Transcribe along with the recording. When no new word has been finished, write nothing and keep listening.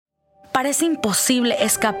Parece imposible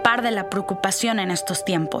escapar de la preocupación en estos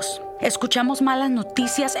tiempos. Escuchamos malas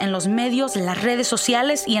noticias en los medios, en las redes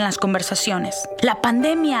sociales y en las conversaciones. La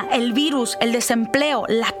pandemia, el virus, el desempleo,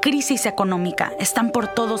 la crisis económica están por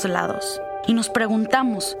todos lados. Y nos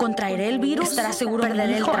preguntamos, ¿contraeré el virus? ¿Estará seguro perder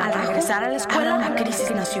el trabajo al regresar a la escuela? ¿Habrá una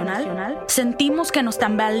crisis nacional? Sentimos que nos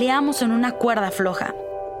tambaleamos en una cuerda floja.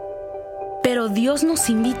 Pero Dios nos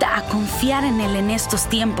invita a confiar en Él en estos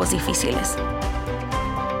tiempos difíciles.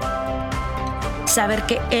 Saber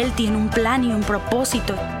que Él tiene un plan y un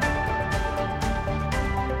propósito.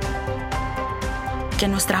 Que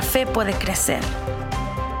nuestra fe puede crecer,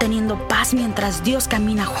 teniendo paz mientras Dios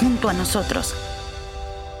camina junto a nosotros,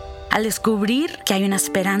 al descubrir que hay una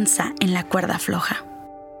esperanza en la cuerda floja.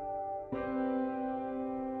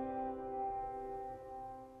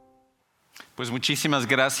 Pues muchísimas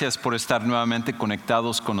gracias por estar nuevamente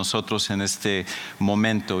conectados con nosotros en este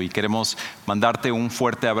momento y queremos mandarte un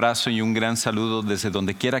fuerte abrazo y un gran saludo desde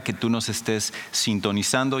donde quiera que tú nos estés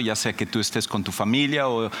sintonizando, ya sea que tú estés con tu familia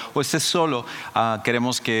o estés solo.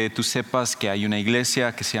 Queremos que tú sepas que hay una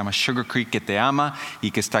iglesia que se llama Sugar Creek que te ama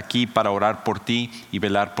y que está aquí para orar por ti y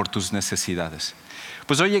velar por tus necesidades.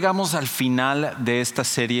 Pues hoy llegamos al final de esta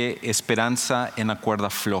serie Esperanza en la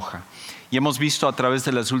cuerda floja. Y hemos visto a través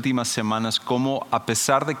de las últimas semanas cómo, a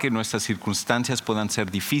pesar de que nuestras circunstancias puedan ser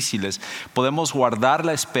difíciles, podemos guardar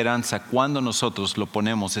la esperanza cuando nosotros lo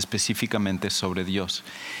ponemos específicamente sobre Dios.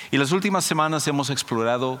 Y las últimas semanas hemos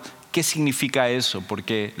explorado qué significa eso,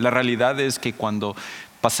 porque la realidad es que cuando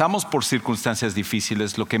pasamos por circunstancias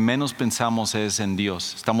difíciles, lo que menos pensamos es en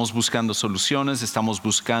Dios. Estamos buscando soluciones, estamos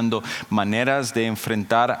buscando maneras de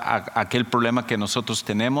enfrentar aquel problema que nosotros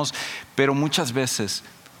tenemos, pero muchas veces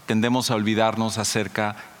tendemos a olvidarnos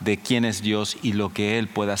acerca de quién es Dios y lo que Él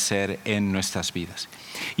puede hacer en nuestras vidas.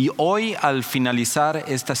 Y hoy, al finalizar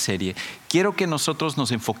esta serie, quiero que nosotros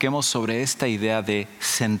nos enfoquemos sobre esta idea de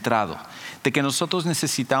centrado, de que nosotros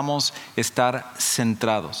necesitamos estar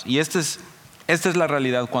centrados. Y esta es la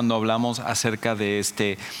realidad cuando hablamos acerca de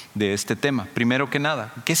este tema. Primero que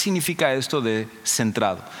nada, ¿qué significa esto de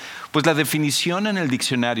centrado? Pues la definición en el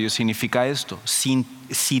diccionario significa esto: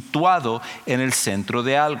 situado en el centro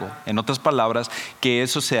de algo. En otras palabras, que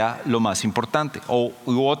eso sea lo más importante. U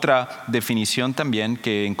otra definición también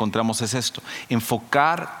que encontramos es esto: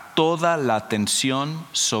 enfocar toda la atención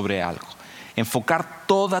sobre algo. Enfocar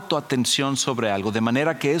toda tu atención sobre algo, de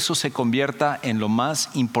manera que eso se convierta en lo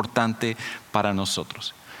más importante para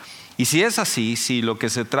nosotros. Y si es así, si lo que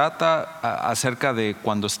se trata acerca de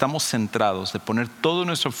cuando estamos centrados, de poner todo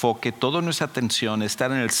nuestro enfoque, toda nuestra atención,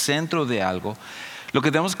 estar en el centro de algo, lo que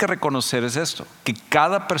tenemos que reconocer es esto: que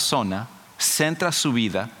cada persona centra su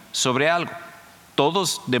vida sobre algo.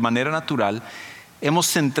 Todos, de manera natural, hemos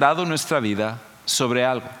centrado nuestra vida sobre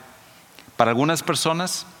algo. Para algunas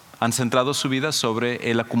personas han centrado su vida sobre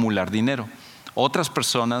el acumular dinero. Otras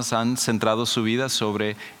personas han centrado su vida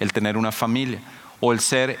sobre el tener una familia, o el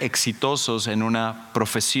ser exitosos en una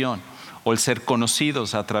profesión, o el ser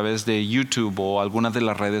conocidos a través de YouTube o algunas de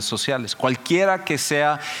las redes sociales. Cualquiera que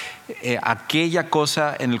sea aquella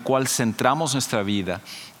cosa en la cual centramos nuestra vida,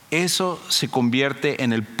 eso se convierte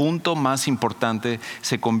en el punto más importante,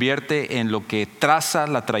 se convierte en lo que traza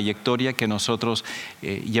la trayectoria que nosotros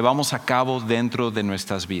llevamos a cabo dentro de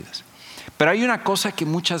nuestras vidas. Pero hay una cosa que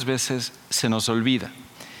muchas veces se nos olvida.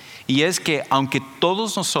 Y es que aunque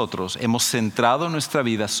todos nosotros hemos centrado nuestra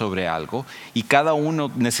vida sobre algo y cada uno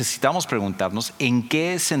necesitamos preguntarnos ¿en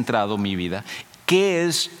qué he centrado mi vida? ¿Qué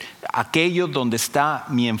es aquello donde está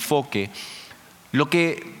mi enfoque? Lo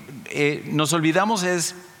que nos olvidamos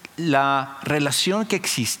es la relación que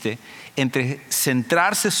existe entre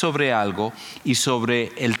centrarse sobre algo y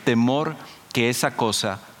sobre el temor que esa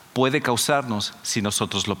cosa puede causarnos si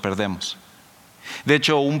nosotros lo perdemos. De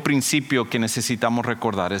hecho, un principio que necesitamos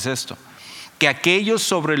recordar es esto: que aquello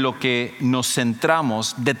sobre lo que nos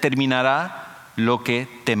centramos determinará lo que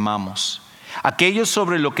temamos. Aquello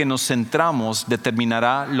sobre lo que nos centramos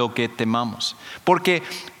determinará lo que temamos. Porque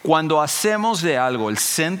cuando hacemos de algo el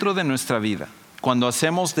centro de nuestra vida, cuando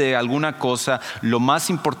hacemos de alguna cosa lo más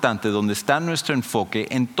importante, donde está nuestro enfoque,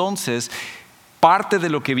 entonces parte de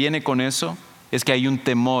lo que viene con eso es que hay un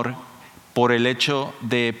temor por el hecho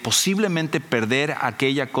de posiblemente perder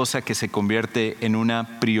aquella cosa que se convierte en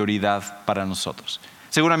una prioridad para nosotros.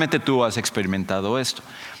 Seguramente tú has experimentado esto.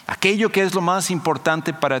 Aquello que es lo más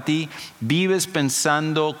importante para ti, vives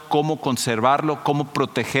pensando cómo conservarlo, cómo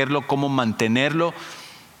protegerlo, cómo mantenerlo,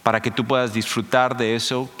 para que tú puedas disfrutar de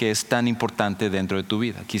eso que es tan importante dentro de tu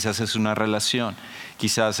vida. Quizás es una relación,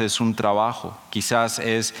 quizás es un trabajo, quizás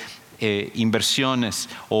es inversiones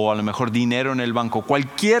o a lo mejor dinero en el banco.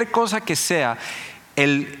 Cualquier cosa que sea,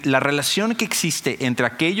 la relación que existe entre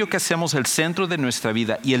aquello que hacemos el centro de nuestra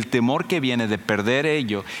vida y el temor que viene de perder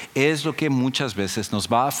ello es lo que muchas veces nos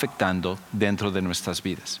va afectando dentro de nuestras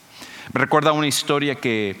vidas. Me recuerda una historia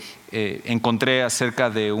que encontré acerca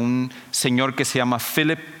de un señor que se llama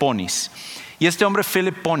Philip Ponis. Y este hombre,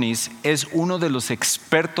 Philip Ponis, es uno de los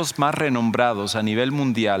expertos más renombrados a nivel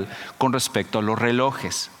mundial con respecto a los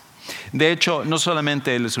relojes. De hecho, no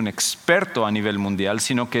solamente él es un experto a nivel mundial,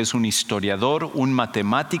 sino que es un historiador, un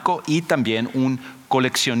matemático y también un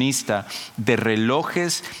coleccionista de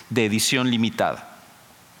relojes de edición limitada.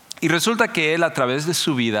 Y resulta que él, a través de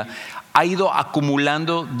su vida, ha ido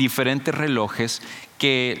acumulando diferentes relojes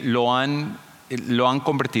que lo han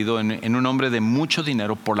convertido en un hombre de mucho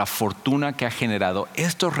dinero por la fortuna que ha generado.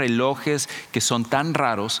 Estos relojes que son tan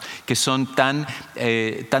raros, que son tan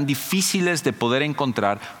difíciles de poder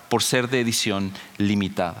encontrar por ser de edición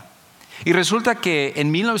limitada. Y resulta que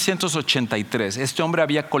en 1983 este hombre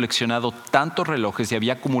había coleccionado tantos relojes y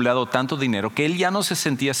había acumulado tanto dinero que él ya no se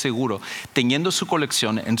sentía seguro teniendo su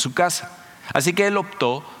colección en su casa. Así que él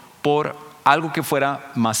optó por algo que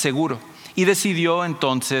fuera más seguro. Y decidió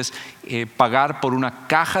entonces pagar por una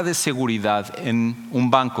caja de seguridad en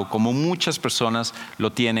un banco, como muchas personas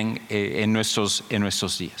lo tienen en nuestros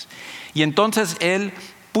días. Y entonces él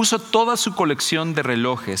puso toda su colección de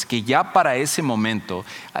relojes, que ya para ese momento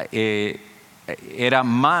era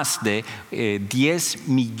más de $10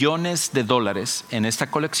 millones en esta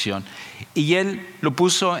colección, y él lo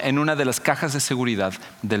puso en una de las cajas de seguridad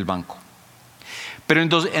del banco. Pero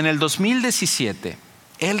en el 2017,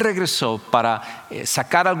 él regresó para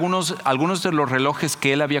sacar algunos de los relojes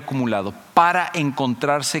que él había acumulado para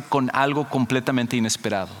encontrarse con algo completamente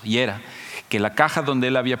inesperado. Y era que la caja donde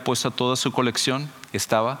él había puesto toda su colección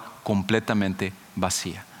estaba completamente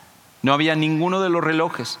vacía. No había ninguno de los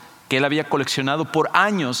relojes que él había coleccionado por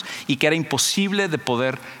años y que era imposible de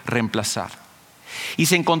poder reemplazar. Y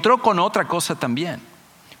se encontró con otra cosa también,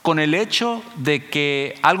 con el hecho de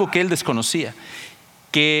que algo que él desconocía,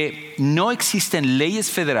 que no existen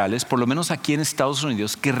leyes federales, por lo menos aquí en Estados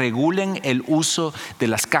Unidos, que regulen el uso de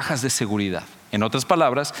las cajas de seguridad. En otras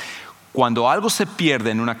palabras, cuando algo se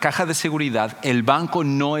pierde en una caja de seguridad, el banco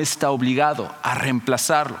no está obligado a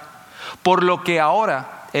reemplazarlo. Por lo que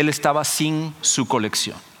ahora él estaba sin su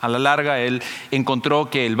colección. A la larga él encontró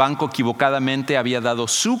que el banco equivocadamente había dado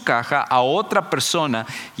su caja a otra persona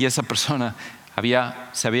y esa persona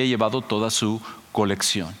se había llevado toda su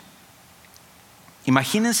colección.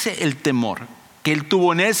 Imagínense el temor que él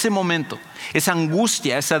tuvo en ese momento, esa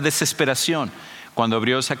angustia, esa desesperación, cuando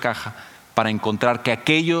abrió esa caja para encontrar que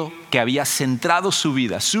aquello que había centrado su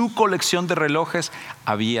vida, su colección de relojes,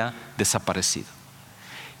 había desaparecido.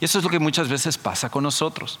 Y eso es lo que muchas veces pasa con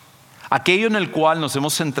nosotros. Aquello en el cual nos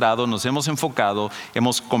hemos centrado, nos hemos enfocado,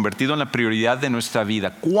 hemos convertido en la prioridad de nuestra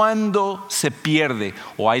vida, cuando se pierde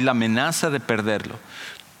o hay la amenaza de perderlo,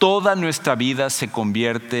 toda nuestra vida se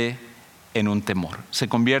convierte en un temor, se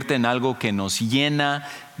convierte en algo que nos llena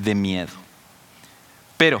de miedo.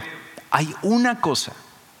 Pero hay una cosa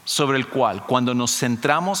sobre el cual cuando nos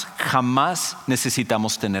centramos jamás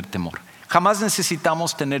necesitamos tener temor, jamás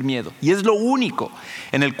necesitamos tener miedo, y es lo único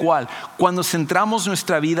en el cual cuando centramos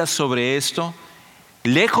nuestra vida sobre esto,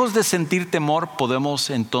 lejos de sentir temor, podemos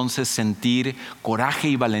entonces sentir coraje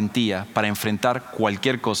y valentía para enfrentar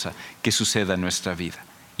cualquier cosa que suceda en nuestra vida.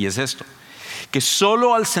 Y es esto, que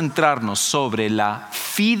solo al centrarnos sobre la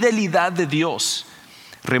fidelidad de Dios,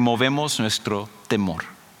 removemos nuestro temor.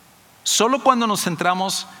 Solo cuando nos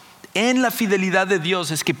centramos en la fidelidad de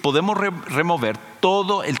Dios es que podemos remover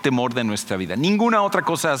todo el temor de nuestra vida. Ninguna otra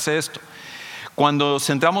cosa hace esto. Cuando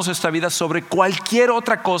centramos nuestra vida sobre cualquier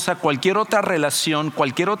otra cosa, cualquier otra relación,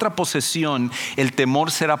 cualquier otra posesión, el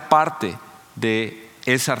temor será parte de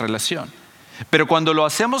esa relación. Pero cuando lo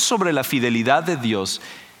hacemos sobre la fidelidad de Dios,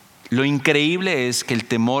 lo increíble es que el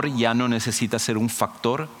temor ya no necesita ser un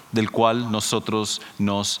factor del cual nosotros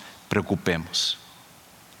nos preocupemos.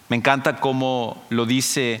 Me encanta cómo lo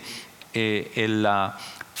dice la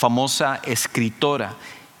famosa escritora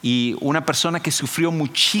y una persona que sufrió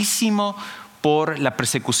muchísimo por la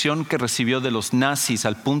persecución que recibió de los nazis,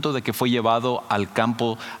 al punto de que fue llevado a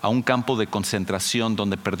un campo de concentración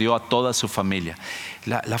donde perdió a toda su familia.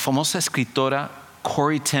 La famosa escritora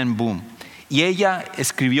Corrie ten Boom. Y ella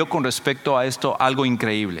escribió con respecto a esto algo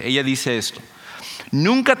increíble. Ella dice esto: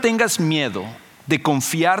 nunca tengas miedo de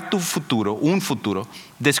confiar un futuro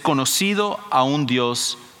desconocido a un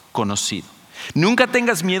Dios conocido. Nunca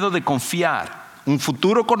tengas miedo de confiar un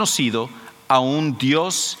futuro conocido a un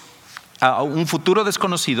futuro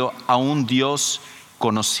desconocido a un Dios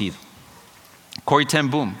conocido. Corrie ten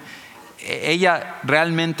Boom, ella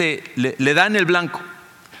realmente le da en el blanco.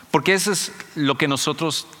 Porque eso es lo que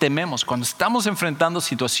nosotros tememos. Cuando estamos enfrentando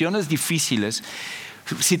situaciones difíciles,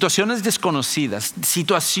 situaciones desconocidas,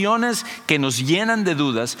 situaciones que nos llenan de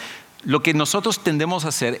dudas, lo que nosotros tendemos a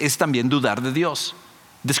hacer es también dudar de Dios.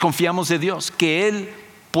 Desconfiamos de Dios, que Él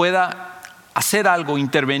pueda hacer algo,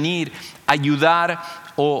 intervenir, ayudar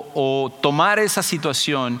o tomar esa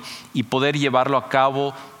situación y poder llevarlo a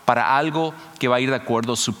cabo para algo que va a ir de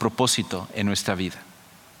acuerdo a su propósito en nuestra vida.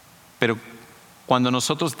 Pero cuando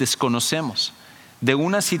nosotros desconocemos de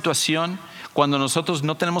una situación, cuando nosotros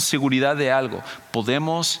no tenemos seguridad de algo,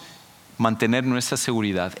 podemos mantener nuestra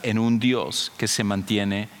seguridad en un Dios que se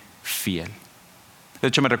mantiene fiel. De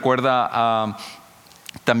hecho, me recuerda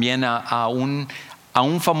también a un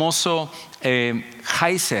famoso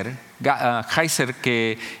Heiser,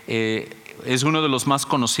 que es uno de los más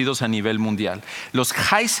conocidos a nivel mundial. Los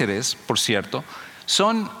géiseres, por cierto,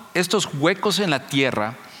 son estos huecos en la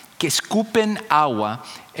tierra que escupen agua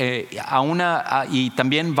y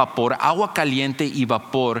también vapor, agua caliente y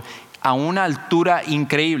vapor a una altura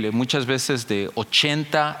increíble, muchas veces de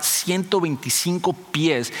 80, 125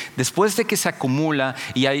 pies, después de que se acumula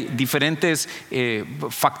y hay diferentes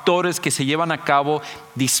factores que se llevan a cabo,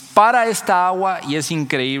 dispara esta agua y es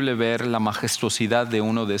increíble ver la majestuosidad de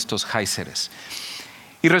uno de estos géiseres.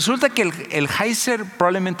 Y resulta que el géiser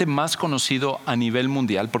probablemente más conocido a nivel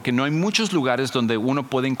mundial, porque no hay muchos lugares donde uno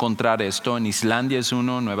puede encontrar esto. En Islandia es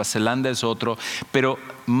uno, Nueva Zelanda es otro, pero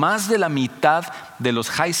más de la mitad de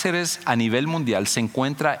los géiseres a nivel mundial se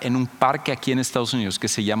encuentra en un parque aquí en Estados Unidos que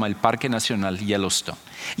se llama el Parque Nacional Yellowstone.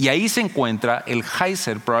 Y ahí se encuentra el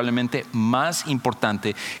géiser probablemente más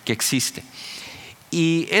importante que existe.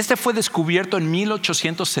 Y este fue descubierto en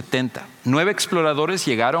 1870. 9 exploradores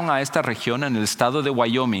llegaron a esta región en el estado de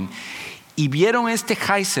Wyoming y vieron este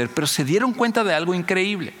géiser, pero se dieron cuenta de algo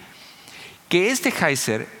increíble, que este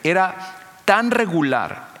géiser era tan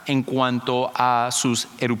regular en cuanto a sus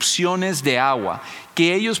erupciones de agua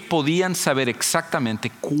que ellos podían saber exactamente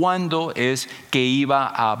cuándo es que iba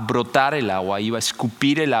a brotar el agua, iba a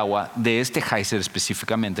escupir el agua de este géiser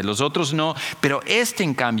específicamente. Los otros no, pero este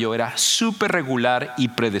en cambio era súper regular y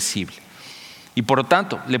predecible. Y por lo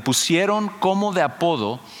tanto le pusieron como de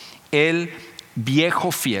apodo el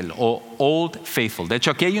viejo fiel o Old Faithful. De hecho,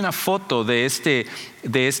 aquí hay una foto de este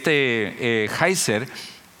géiser,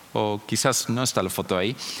 o quizás no está la foto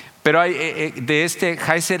ahí, pero hay de este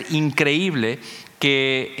géiser increíble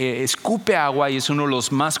que escupe agua y es uno de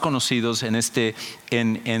los más conocidos a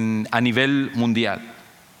nivel mundial.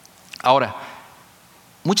 Ahora,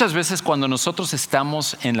 muchas veces cuando nosotros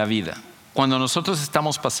estamos en la vida, cuando nosotros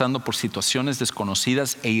estamos pasando por situaciones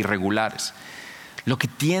desconocidas e irregulares, lo que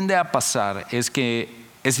tiende a pasar es que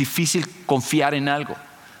es difícil confiar en algo,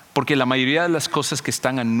 porque la mayoría de las cosas que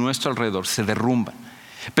están a nuestro alrededor se derrumban.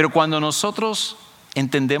 Pero cuando nosotros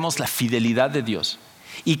entendemos la fidelidad de Dios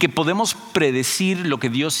y que podemos predecir lo que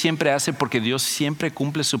Dios siempre hace porque Dios siempre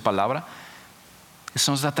cumple su palabra,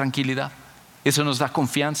 eso nos da tranquilidad, eso nos da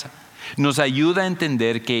confianza, nos ayuda a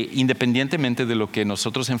entender que independientemente de lo que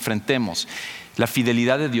nosotros enfrentemos, la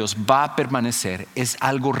fidelidad de Dios va a permanecer, es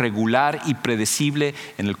algo regular y predecible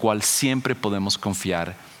en el cual siempre podemos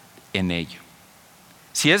confiar en ello.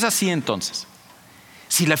 Si es así, entonces,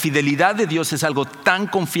 si la fidelidad de Dios es algo tan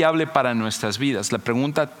confiable para nuestras vidas, la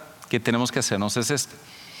pregunta que tenemos que hacernos es esta: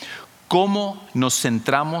 ¿cómo nos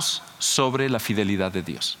centramos sobre la fidelidad de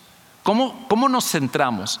Dios? ¿Cómo nos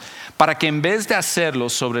centramos para que en vez de hacerlo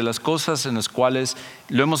sobre las cosas en las cuales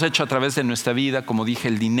lo hemos hecho a través de nuestra vida, como dije,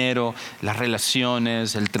 el dinero, las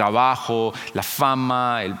relaciones, el trabajo, la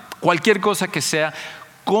fama, cualquier cosa que sea,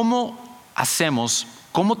 cómo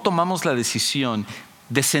tomamos la decisión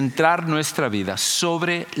de centrar nuestra vida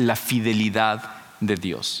sobre la fidelidad de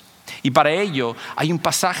Dios? Y para ello hay un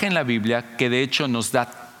pasaje en la Biblia que de hecho nos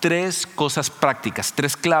da 3 cosas prácticas,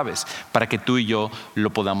 3 claves para que tú y yo lo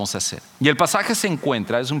podamos hacer. Y el pasaje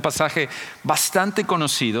es un pasaje bastante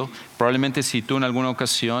conocido. Probablemente si tú en alguna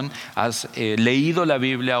ocasión has leído la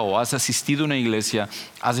Biblia o has asistido a una iglesia,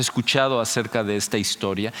 has escuchado acerca de esta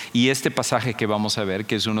historia. Y este pasaje que vamos a ver,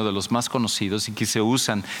 que es uno de los más conocidos y que se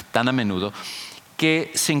usan tan a menudo,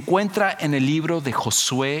 que se encuentra en el libro de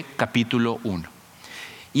Josué capítulo 1.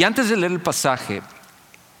 Y antes de leer el pasaje,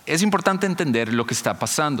 es importante entender lo que está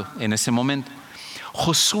pasando en ese momento.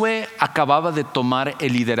 Josué acababa de tomar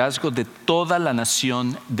el liderazgo de toda la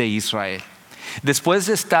nación de Israel. Después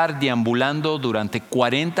de estar deambulando durante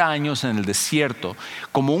 40 años en el desierto,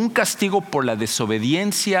 como un castigo por la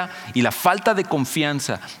desobediencia y la falta de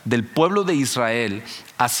confianza del pueblo de Israel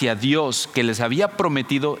hacia Dios, que les había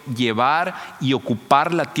prometido llevar y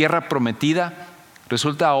ocupar la tierra prometida,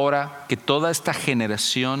 resulta ahora que toda esta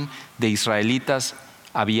generación de israelitas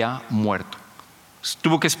había muerto.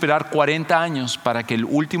 Tuvo que esperar 40 años para que el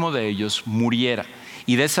último de ellos muriera.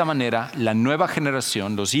 Y de esa manera, la nueva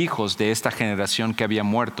generación, los hijos de esta generación que había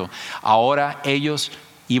muerto, ahora ellos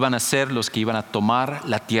iban a ser los que iban a tomar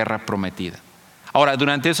la tierra prometida. Ahora,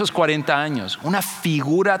 durante esos 40 años, una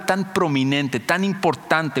figura tan prominente, tan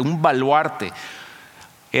importante, un baluarte,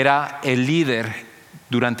 era el líder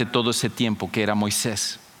durante todo ese tiempo, que era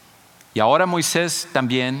Moisés. Y ahora Moisés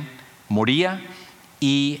también moría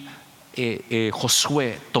y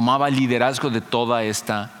Josué tomaba el liderazgo de toda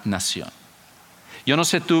esta nación. Yo no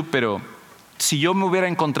sé tú, pero si yo me hubiera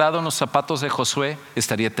encontrado en los zapatos de Josué,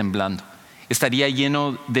 estaría temblando, estaría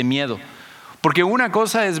lleno de miedo. Porque una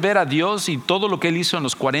cosa es ver a Dios y todo lo que Él hizo en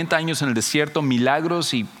los 40 años en el desierto,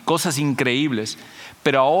 milagros y cosas increíbles.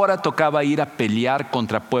 Pero ahora tocaba ir a pelear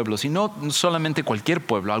contra pueblos, y no solamente cualquier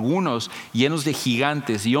pueblo, algunos llenos de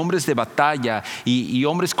gigantes y hombres de batalla y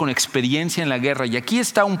hombres con experiencia en la guerra. Y aquí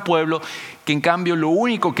está un pueblo que en cambio lo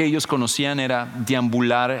único que ellos conocían era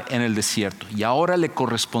deambular en el desierto. Y ahora le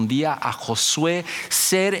correspondía a Josué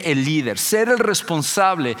ser el líder, ser el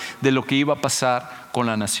responsable de lo que iba a pasar con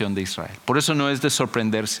la nación de Israel. Por eso no es de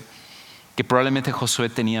sorprenderse que probablemente Josué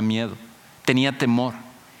tenía miedo, tenía temor.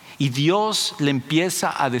 Y Dios le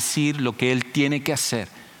empieza a decir lo que él tiene que hacer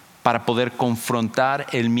para poder confrontar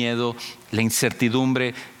el miedo, la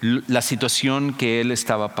incertidumbre, la situación que él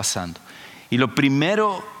estaba pasando. Y lo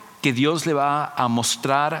primero que Dios le va a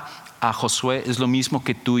mostrar a Josué es lo mismo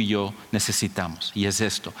que tú y yo necesitamos. Y es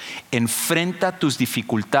esto: enfrenta tus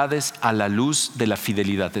dificultades a la luz de la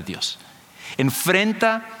fidelidad de Dios.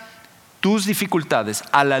 Enfrenta tus dificultades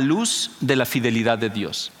a la luz de la fidelidad de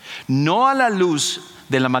Dios. No a la luz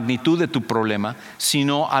de la magnitud de tu problema,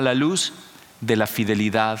 sino a la luz de la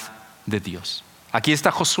fidelidad de Dios. Aquí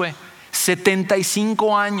está Josué,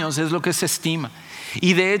 75 años es lo que se estima.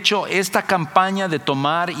 Y de hecho, esta campaña de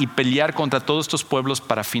tomar y pelear contra todos estos pueblos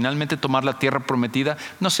para finalmente tomar la tierra prometida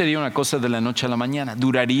no sería una cosa de la noche a la mañana.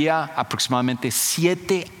 Duraría aproximadamente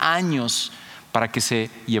 7 años para que se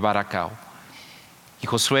llevara a cabo. Y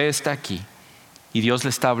Josué está aquí y Dios le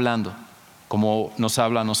está hablando, como nos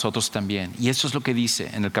habla a nosotros también. Y eso es lo que dice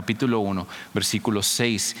en el capítulo 1, versículos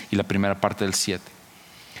 6 y la primera parte del 7.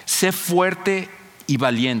 Sé fuerte y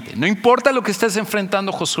valiente. No importa lo que estés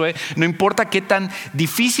enfrentando, Josué, no importa qué tan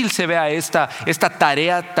difícil se vea esta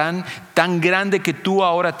tarea tan grande que tú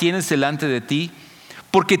ahora tienes delante de ti,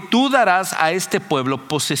 porque tú darás a este pueblo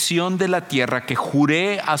posesión de la tierra que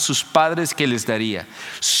juré a sus padres que les daría.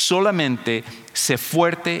 Solamente sé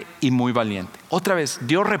fuerte y muy valiente. Otra vez,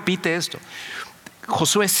 Dios repite esto.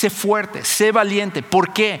 Josué, sé fuerte, sé valiente.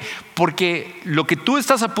 ¿Por qué? Porque lo que tú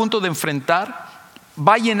estás a punto de enfrentar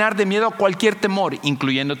va a llenar de miedo a cualquier temor,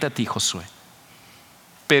 incluyéndote a ti, Josué.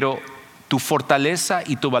 Pero tu fortaleza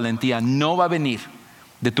y tu valentía no va a venir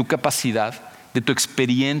de tu capacidad, de tu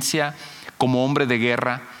experiencia como hombre de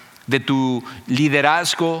guerra, de tu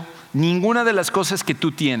liderazgo, ninguna de las cosas que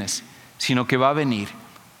tú tienes, sino que va a venir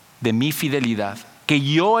de mi fidelidad, que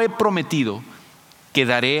yo he prometido que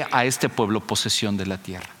daré a este pueblo posesión de la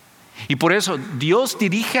tierra. Y por eso Dios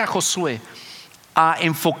dirige a Josué a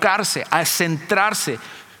enfocarse, a centrarse,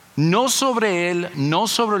 no sobre él, no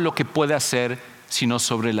sobre lo que puede hacer, sino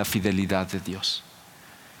sobre la fidelidad de Dios.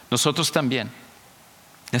 Nosotros también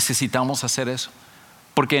necesitamos hacer eso.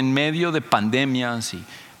 Porque en medio de pandemias y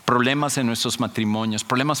problemas en nuestros matrimonios,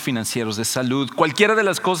 problemas financieros, de salud, cualquiera de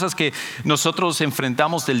las cosas que nosotros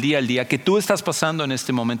enfrentamos del día al día, que tú estás pasando en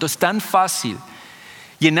este momento, es tan fácil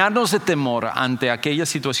llenarnos de temor ante aquella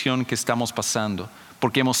situación que estamos pasando,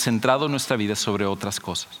 porque hemos centrado nuestra vida sobre otras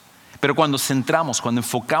cosas. Pero cuando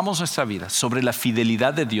enfocamos nuestra vida sobre la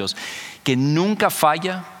fidelidad de Dios, que nunca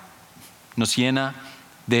falla, nos llena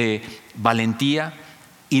de valentía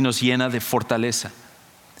y nos llena de fortaleza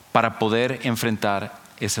para poder enfrentar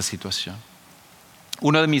esa situación.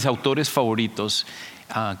 Uno de mis autores favoritos,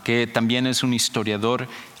 que también es un historiador,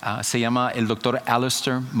 se llama el doctor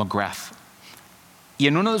Alistair McGrath. Y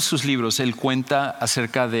en uno de sus libros él cuenta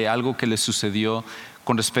acerca de algo que le sucedió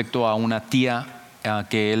con respecto a una tía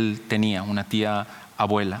que él tenía, una tía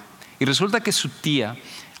abuela. Y resulta que su tía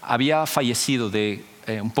había fallecido de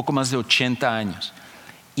un poco más de 80 años.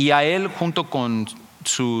 Y a él, junto con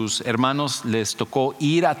sus hermanos, les tocó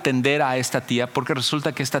ir a atender a esta tía, porque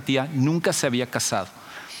resulta que esta tía nunca se había casado.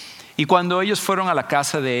 Y cuando ellos fueron a la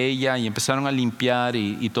casa de ella y empezaron a limpiar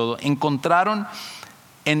y todo, encontraron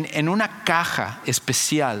en una caja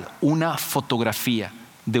especial una fotografía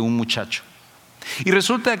de un muchacho. Y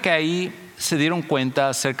resulta que ahí se dieron cuenta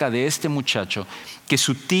acerca de este muchacho, que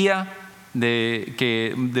su tía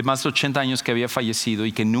de más de 80 años que había fallecido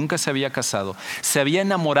y que nunca se había casado, se había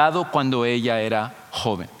enamorado cuando ella era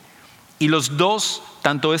joven. Y los dos,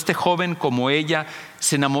 tanto este joven como ella,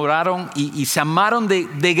 se enamoraron y se amaron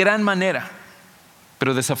de gran manera.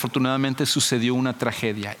 Pero desafortunadamente sucedió una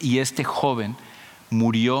tragedia y este joven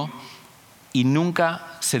murió y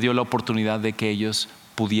nunca se dio la oportunidad de que ellos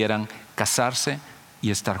pudieran casarse y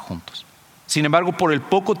estar juntos. Sin embargo, por el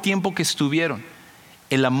poco tiempo que estuvieron,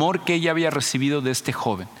 el amor que ella había recibido de este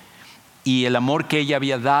joven y el amor que ella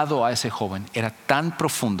había dado a ese joven era tan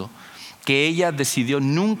profundo que ella decidió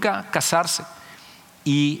nunca casarse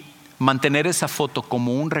y mantener esa foto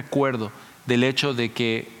como un recuerdo del hecho de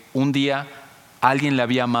que un día alguien le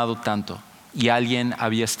había amado tanto y alguien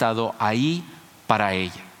había estado ahí para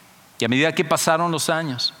ella. Y a medida que pasaron los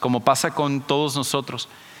años, como pasa con todos nosotros,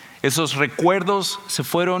 esos recuerdos se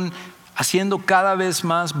fueron haciendo cada vez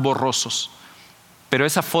más borrosos. Pero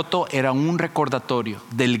esa foto era un recordatorio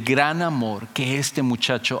del gran amor que este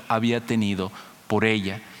muchacho había tenido por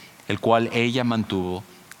ella, el cual ella mantuvo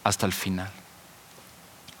hasta el final.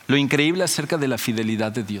 Lo increíble acerca de la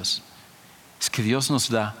fidelidad de Dios es que Dios nos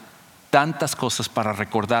da tantas cosas para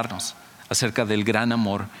recordarnos acerca del gran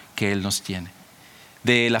amor que Él nos tiene,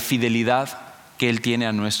 de la fidelidad que Él tiene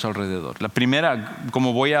a nuestro alrededor. La primera,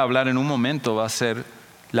 como voy a hablar en un momento, va a ser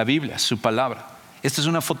la Biblia, su palabra. Esta es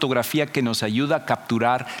una fotografía que nos ayuda a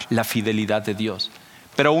capturar la fidelidad de Dios.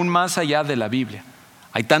 Pero aún más allá de la Biblia,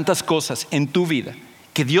 hay tantas cosas en tu vida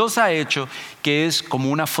que Dios ha hecho que es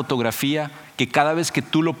como una fotografía que cada vez que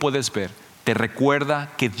tú lo puedes ver, te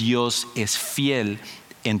recuerda que Dios es fiel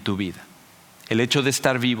en tu vida. El hecho de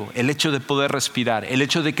estar vivo, el hecho de poder respirar, el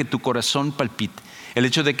hecho de que tu corazón palpite, el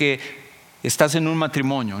hecho de que estás en un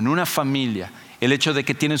matrimonio, en una familia, el hecho de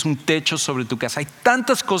que tienes un techo sobre tu casa. Hay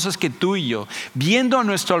tantas cosas que tú y yo, viendo a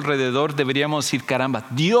nuestro alrededor, deberíamos decir, caramba,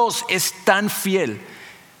 Dios es tan fiel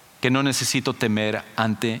que no necesito temer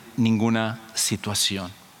ante ninguna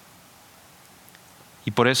situación.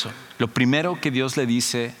 Y por eso, lo primero que Dios le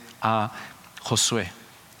dice a Josué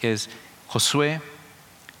es: Josué,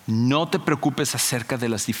 no te preocupes acerca de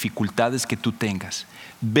las dificultades que tú tengas.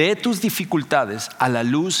 Ve tus dificultades a la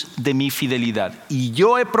luz de mi fidelidad. Y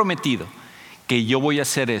yo he prometido que yo voy a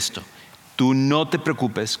hacer esto. Tú no te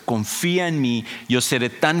preocupes, confía en mí. Yo seré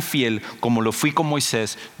tan fiel como lo fui con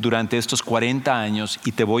Moisés durante estos 40 años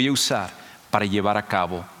y te voy a usar para llevar a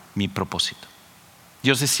cabo mi propósito.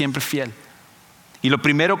 Dios es siempre fiel. Y lo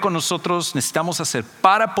primero que nosotros necesitamos hacer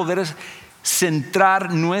para poder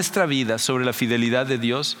centrar nuestra vida sobre la fidelidad de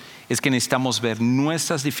Dios es que necesitamos ver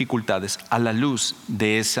nuestras dificultades a la luz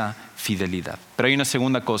de esa fidelidad. Pero hay una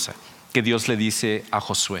segunda cosa que Dios le dice a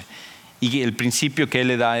Josué, y el principio que Él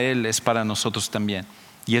le da a él es para nosotros también,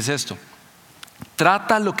 y es esto: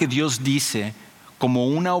 trata lo que Dios dice como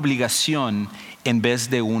una obligación en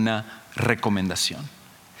vez de una recomendación.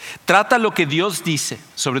 Trata lo que Dios dice,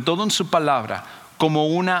 sobre todo en su palabra, como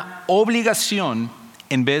una obligación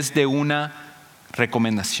en vez de una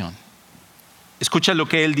recomendación. Escucha lo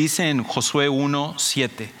que Él dice en Josué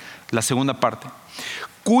 1:7, la segunda parte.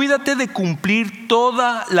 Cuídate de cumplir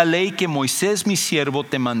toda la ley que Moisés mi siervo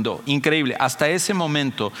te mandó. Increíble, hasta ese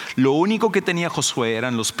momento lo único que tenía Josué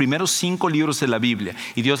eran los primeros 5 libros de la Biblia.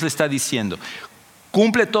 Y Dios le está diciendo,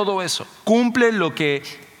 cumple todo eso, cumple lo que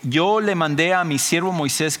yo le mandé a mi siervo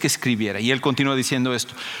Moisés que escribiera. Y él continúa diciendo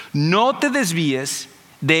esto: no te desvíes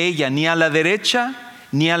de ella ni a la derecha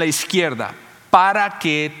ni a la izquierda para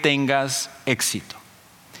que tengas éxito.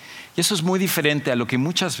 Y eso es muy diferente a lo que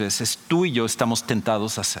muchas veces tú y yo estamos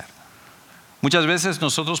tentados a hacer. Muchas veces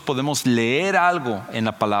nosotros podemos leer algo en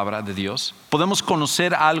la palabra de Dios, podemos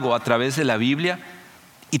conocer algo a través de la Biblia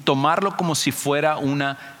y tomarlo como si fuera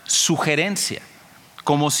una sugerencia,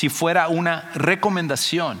 como si fuera una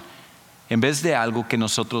recomendación, en vez de algo que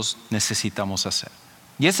nosotros necesitamos hacer.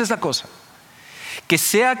 Y esa es la cosa. Que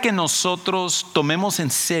sea que nosotros tomemos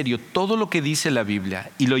en serio todo lo que dice la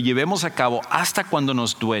Biblia y lo llevemos a cabo hasta cuando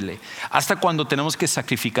nos duele, hasta cuando tenemos que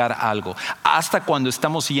sacrificar algo, hasta cuando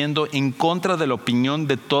estamos yendo en contra de la opinión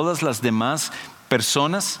de todas las demás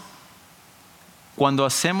personas. Cuando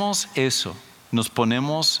hacemos eso, nos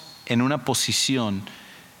ponemos en una posición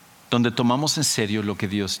donde tomamos en serio lo que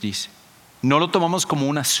Dios dice. No lo tomamos como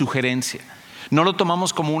una sugerencia. No lo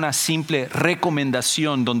tomamos como una simple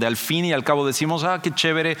recomendación donde al fin y al cabo decimos, qué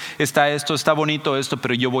chévere está esto, está bonito esto,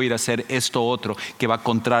 pero yo voy a ir a hacer esto otro que va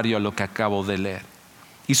contrario a lo que acabo de leer.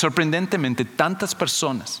 Y sorprendentemente, tantas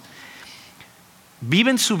personas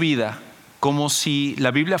viven su vida como si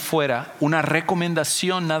la Biblia fuera una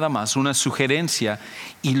recomendación nada más, una sugerencia,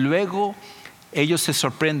 y luego ellos se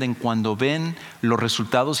sorprenden cuando ven los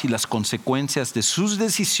resultados y las consecuencias de sus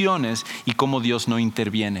decisiones y cómo Dios no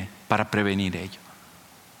interviene para prevenir ello.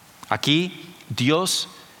 Aquí Dios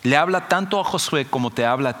le habla tanto a Josué como te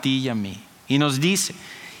habla a ti y a mí. Y nos dice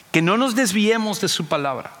que no nos desviemos de su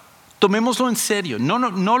palabra. Tomémoslo en serio. No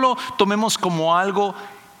lo tomemos como algo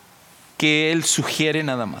que Él sugiere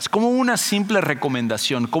nada más. Como una simple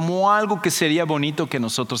recomendación. Como algo que sería bonito que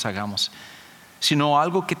nosotros hagamos. Sino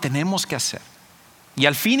algo que tenemos que hacer. Y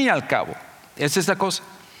al fin y al cabo, esa es la cosa.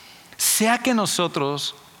 Sea que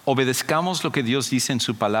nosotros obedezcamos lo que Dios dice en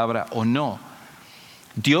su palabra o no,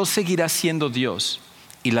 Dios seguirá siendo Dios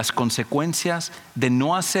y las consecuencias de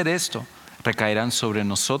no hacer esto recaerán sobre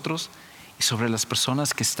nosotros y sobre las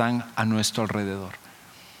personas que están a nuestro alrededor.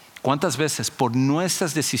 ¿Cuántas veces por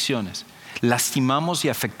nuestras decisiones lastimamos y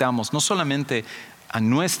afectamos no solamente a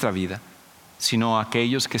nuestra vida, sino a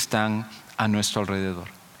aquellos que están a nuestro alrededor?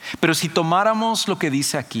 Pero si tomáramos lo que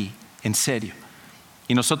dice aquí en serio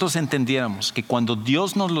y nosotros entendiéramos que cuando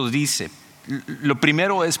Dios nos lo dice, lo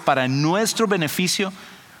primero es para nuestro beneficio,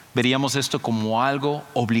 veríamos esto como algo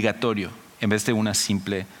obligatorio en vez de una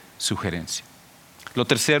simple sugerencia. Lo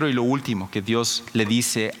tercero y lo último que Dios le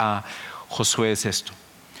dice a Josué es esto: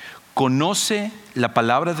 conoce la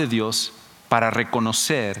palabra de Dios para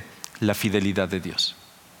reconocer la fidelidad de Dios.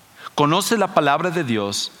 Conoce la palabra de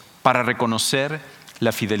Dios para reconocer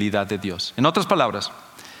la fidelidad de Dios. En otras palabras,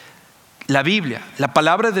 la Biblia, la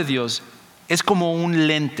palabra de Dios, es como un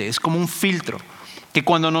lente, es como un filtro, que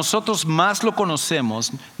cuando nosotros más lo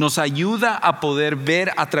conocemos, nos ayuda a poder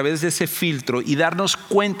ver a través de ese filtro y darnos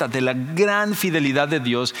cuenta de la gran fidelidad de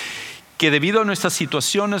Dios, que debido a nuestras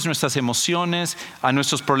situaciones, nuestras emociones, a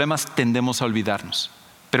nuestros problemas, tendemos a olvidarnos.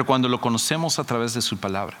 Pero cuando lo conocemos a través de su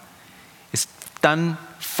palabra, es tan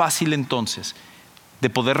fácil entonces de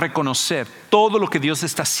poder reconocer todo lo que Dios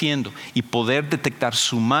está haciendo y poder detectar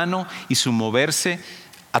su mano y su moverse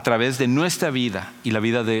a través de nuestra vida y la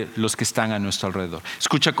vida de los que están a nuestro alrededor.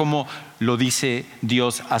 Escucha cómo lo dice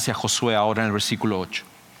Dios hacia Josué ahora en el versículo 8.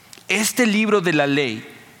 Este libro de la ley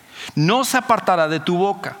no se apartará de tu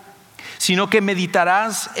boca, sino que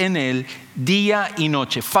meditarás en él día y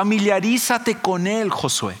noche. Familiarízate con él,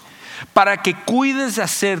 Josué, para que cuides de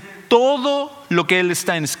hacer todo lo que él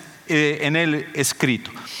está en él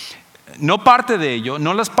escrito. No parte de ello,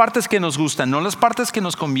 no las partes que nos gustan, no las partes que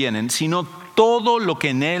nos convienen, sino todo lo que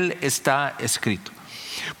en él está escrito.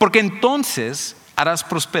 Porque entonces harás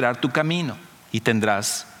prosperar tu camino y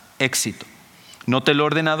tendrás éxito. ¿No te lo he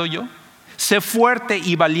ordenado yo? Sé fuerte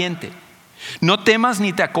y valiente. No temas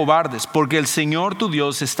ni te acobardes, porque el Señor tu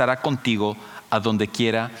Dios estará contigo a donde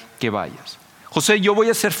quiera que vayas. José, yo voy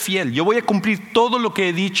a ser fiel, yo voy a cumplir todo lo que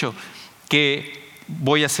he dicho que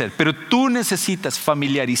voy a hacer, pero tú necesitas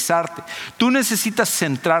familiarizarte, tú necesitas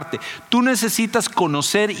centrarte, tú necesitas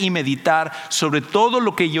conocer y meditar sobre todo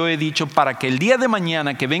lo que yo he dicho para que el día de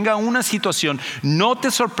mañana que venga una situación no te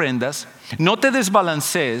sorprendas, no te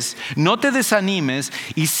desbalancees, no te desanimes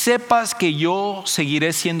y sepas que yo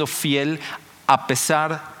seguiré siendo fiel a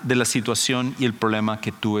pesar de la situación y el problema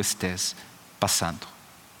que tú estés pasando.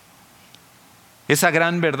 Esa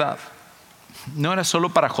gran verdad no era solo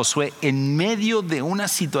para Josué en medio de una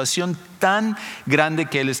situación tan grande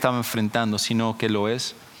que él estaba enfrentando, sino que lo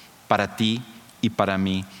es para ti y para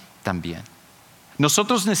mí también.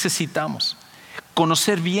 Nosotros necesitamos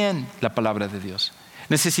conocer bien la palabra de Dios.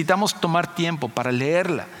 Necesitamos tomar tiempo para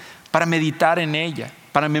leerla, para meditar en ella,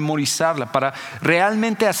 para memorizarla, para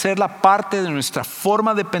realmente hacerla parte de nuestra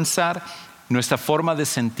forma de pensar, nuestra forma de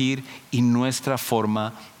sentir y nuestra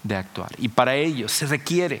forma de actuar. Y para ello se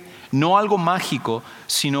requiere no algo mágico,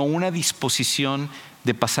 sino una disposición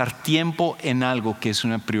de pasar tiempo en algo que es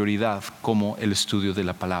una prioridad, como el estudio de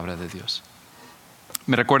la palabra de Dios.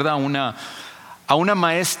 Me recuerda a una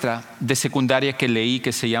maestra de secundaria que leí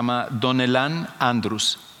que se llama Donnellan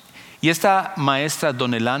Andrews. Y esta maestra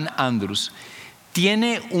Donnellan Andrews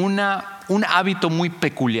tiene un hábito muy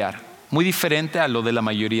peculiar, muy diferente a lo de la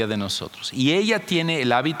mayoría de nosotros. Y ella tiene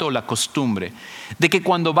el hábito o la costumbre de que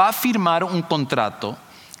cuando va a firmar un contrato,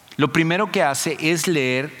 lo primero que hace es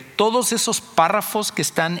leer todos esos párrafos que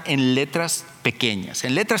están en letras pequeñas,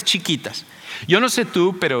 en letras chiquitas. Yo no sé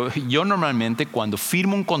tú, pero yo normalmente cuando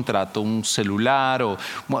firmo un contrato, un celular o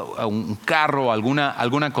un carro o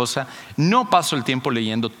alguna cosa, no paso el tiempo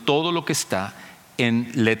leyendo todo lo que está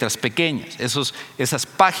en letras pequeñas. Esas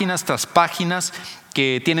páginas tras páginas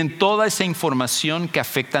que tienen toda esa información que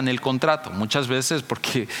afectan el contrato. Muchas veces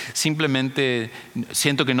porque simplemente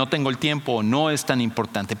siento que no tengo el tiempo o no es tan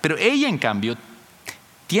importante. Pero ella, en cambio,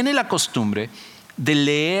 tiene la costumbre de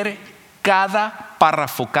leer cada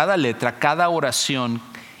párrafo, cada letra, cada oración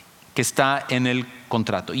que está en el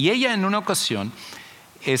contrato. Y ella en una ocasión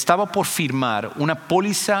estaba por firmar una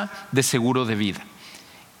póliza de seguro de vida.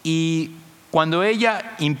 Y cuando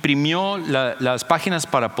ella imprimió las páginas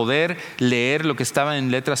para poder leer lo que estaba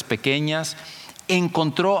en letras pequeñas,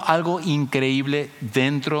 encontró algo increíble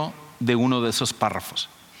dentro de uno de esos párrafos.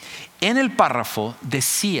 En el párrafo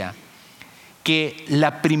decía que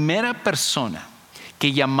la primera persona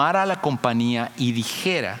que llamara a la compañía y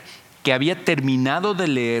dijera que había terminado de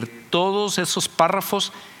leer todos esos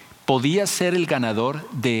párrafos podía ser el ganador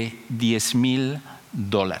de $10,000.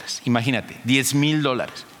 Imagínate, $10,000.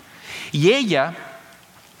 Y ella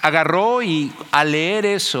agarró y al leer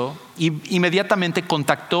eso, inmediatamente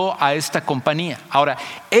contactó a esta compañía. Ahora,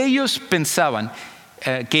 ellos pensaban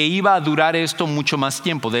que iba a durar esto mucho más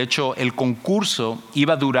tiempo. De hecho, el concurso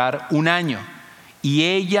iba a durar 1 año. Y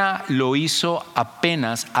ella lo hizo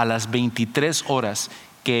apenas a las 23 horas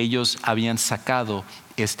que ellos habían sacado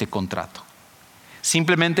este contrato.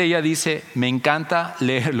 Simplemente ella dice, me encanta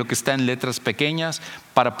leer lo que está en letras pequeñas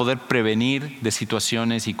para poder prevenir de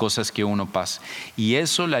situaciones y cosas que uno pasa. Y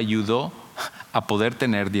eso le ayudó a poder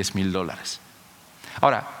tener $10,000.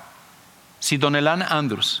 Ahora, si Don Elan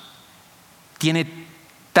Andrews tiene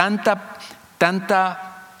tanta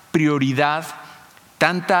prioridad,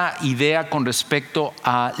 tanta idea con respecto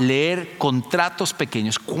a leer contratos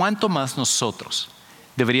pequeños, ¿cuánto más nosotros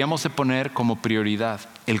deberíamos de poner como prioridad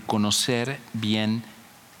el conocer bien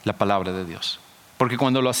la palabra de Dios? Porque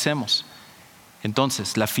cuando lo hacemos,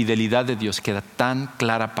 entonces la fidelidad de Dios queda tan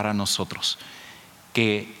clara para nosotros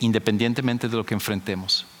que independientemente de lo que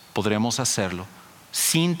enfrentemos, podremos hacerlo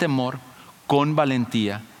sin temor, con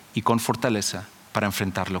valentía y con fortaleza para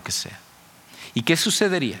enfrentar lo que sea. ¿Y qué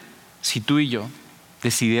sucedería si tú y yo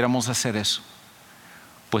decidiéramos hacer eso?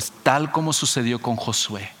 Pues tal como sucedió con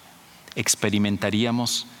Josué,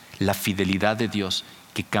 experimentaríamos la fidelidad de Dios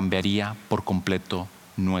que cambiaría por completo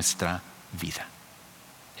nuestra vida.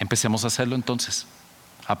 Empecemos a hacerlo entonces,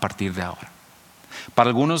 a partir de ahora. Para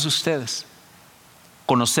algunos de ustedes,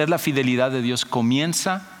 conocer la fidelidad de Dios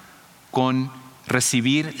comienza con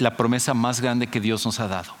recibir la promesa más grande que Dios nos ha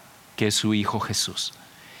dado, que es su Hijo Jesús.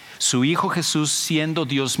 Su Hijo Jesús, siendo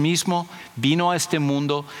Dios mismo, vino a este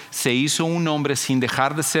mundo, se hizo un hombre sin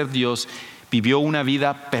dejar de ser Dios, vivió una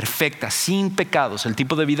vida perfecta, sin pecados, el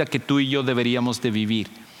tipo de vida que tú y yo deberíamos de vivir.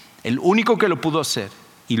 El único que lo pudo hacer,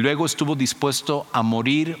 y luego estuvo dispuesto a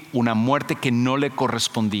morir una muerte que no le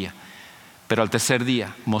correspondía. Pero al tercer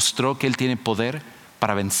día mostró que Él tiene poder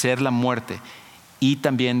para vencer la muerte y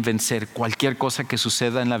también vencer cualquier cosa que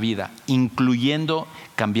suceda en la vida, incluyendo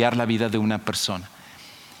cambiar la vida de una persona.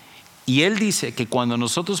 Y Él dice que cuando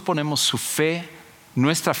nosotros ponemos su fe,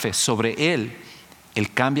 nuestra fe sobre Él, Él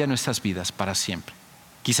cambia nuestras vidas para siempre.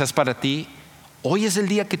 Quizás para ti, hoy es el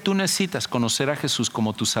día que tú necesitas conocer a Jesús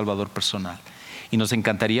como tu Salvador personal. Y nos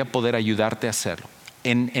encantaría poder ayudarte a hacerlo.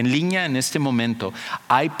 En línea, en este momento,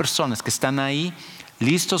 hay personas que están ahí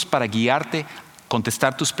listos para guiarte,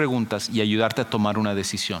 contestar tus preguntas y ayudarte a tomar una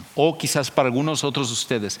decisión. O quizás para algunos otros de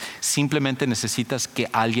ustedes, simplemente necesitas que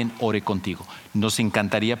alguien ore contigo. Nos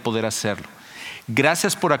encantaría poder hacerlo.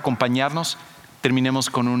 Gracias por acompañarnos. Terminemos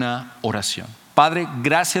con una oración. Padre,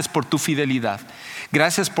 gracias por tu fidelidad.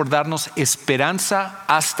 Gracias por darnos esperanza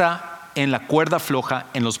hasta en la cuerda floja,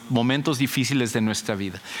 en los momentos difíciles de nuestra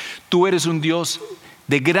vida. Tú eres un Dios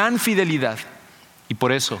de gran fidelidad y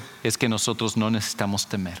por eso es que nosotros no necesitamos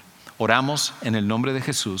temer. Oramos en el nombre de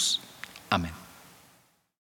Jesús. Amén.